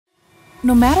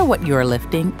No matter what you are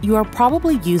lifting, you are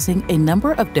probably using a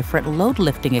number of different load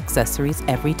lifting accessories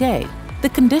every day. The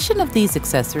condition of these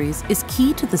accessories is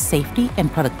key to the safety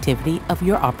and productivity of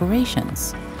your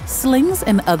operations. Slings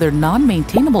and other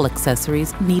non-maintainable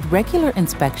accessories need regular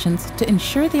inspections to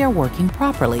ensure they are working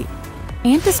properly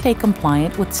and to stay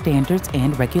compliant with standards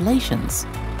and regulations.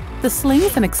 The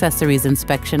Slings and Accessories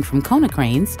Inspection from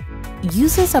Konecranes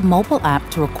uses a mobile app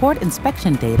to record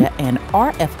inspection data and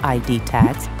RFID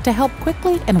tags to help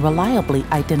quickly and reliably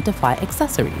identify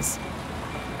accessories.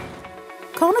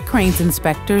 Konecranes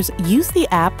inspectors use the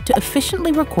app to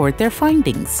efficiently record their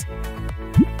findings.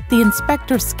 The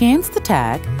inspector scans the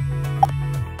tag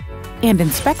and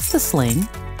inspects the sling.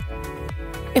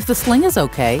 If the sling is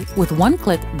okay, with one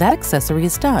click, that accessory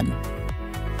is done.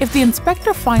 If the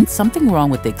inspector finds something wrong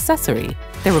with the accessory,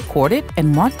 they record it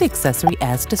and mark the accessory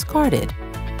as discarded.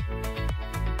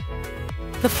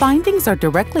 The findings are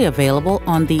directly available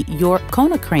on the Your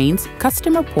Konecranes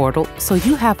customer portal, so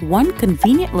you have one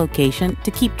convenient location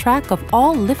to keep track of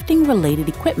all lifting-related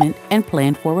equipment and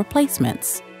plan for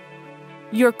replacements.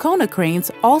 Your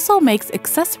Konecranes also makes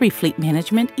accessory fleet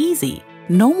management easy.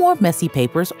 No more messy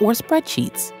papers or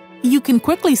spreadsheets. You can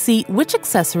quickly see which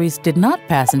accessories did not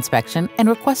pass inspection and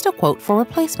request a quote for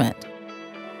replacement.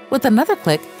 With another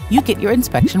click, you get your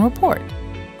inspection report.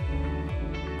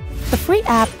 The free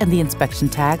app and the inspection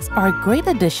tags are a great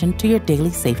addition to your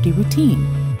daily safety routine.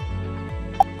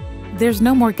 There's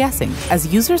no more guessing,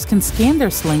 as users can scan their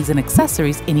slings and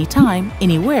accessories anytime,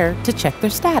 anywhere to check their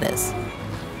status.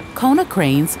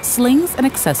 Konecranes Slings and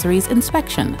Accessories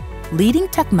Inspection, leading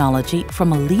technology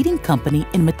from a leading company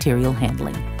in material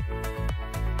handling.